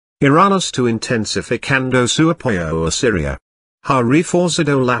Irán sto intensificando su apoyo a Siria. Ha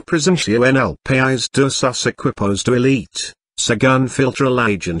reforzado la presencia en el país de sus equipos de élite, según filtra la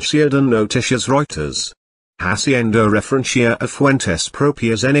agencia de noticias Reuters. Haciendo referencia a fuentes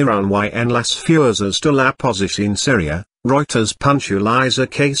propias en Irán y en las fuerzas de la oposición siria, Reuters puntualiza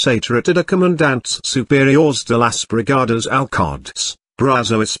que se trata de comandantes superiores de las brigadas al-Quds,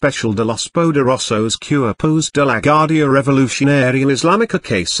 brazo especial de los poderosos cuerpos de la Guardia Revolucionaria Islámica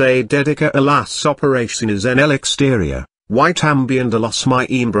que se dedica a las operaciones en el exterior, y también de los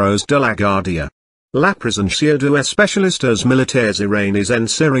miembros de la Guardia. La presencia de especialistas militares iraníes en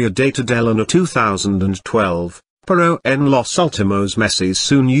Siria data del año 2012, pero en los últimos meses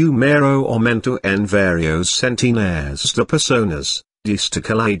su número aumentó en varios centenares de personas,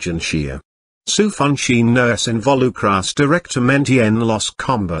 destaca la agencia. Su función no es involucrarse directamente en los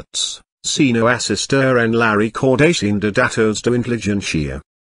combates, sino asistir en la recordación de datos de inteligencia.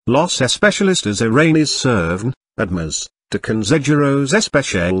 Los especialistas iraníes sirven, además, de consejeros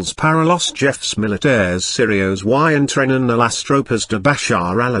especiales para los jefes militares sirios y entrenan a las tropas de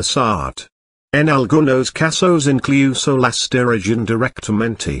Bashar al-Assad. En algunos casos incluso las dirigen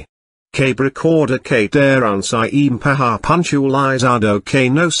directamente. Que recuerda que Irán siempre ha puntualizado que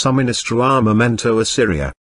no suministra armamento a Siria.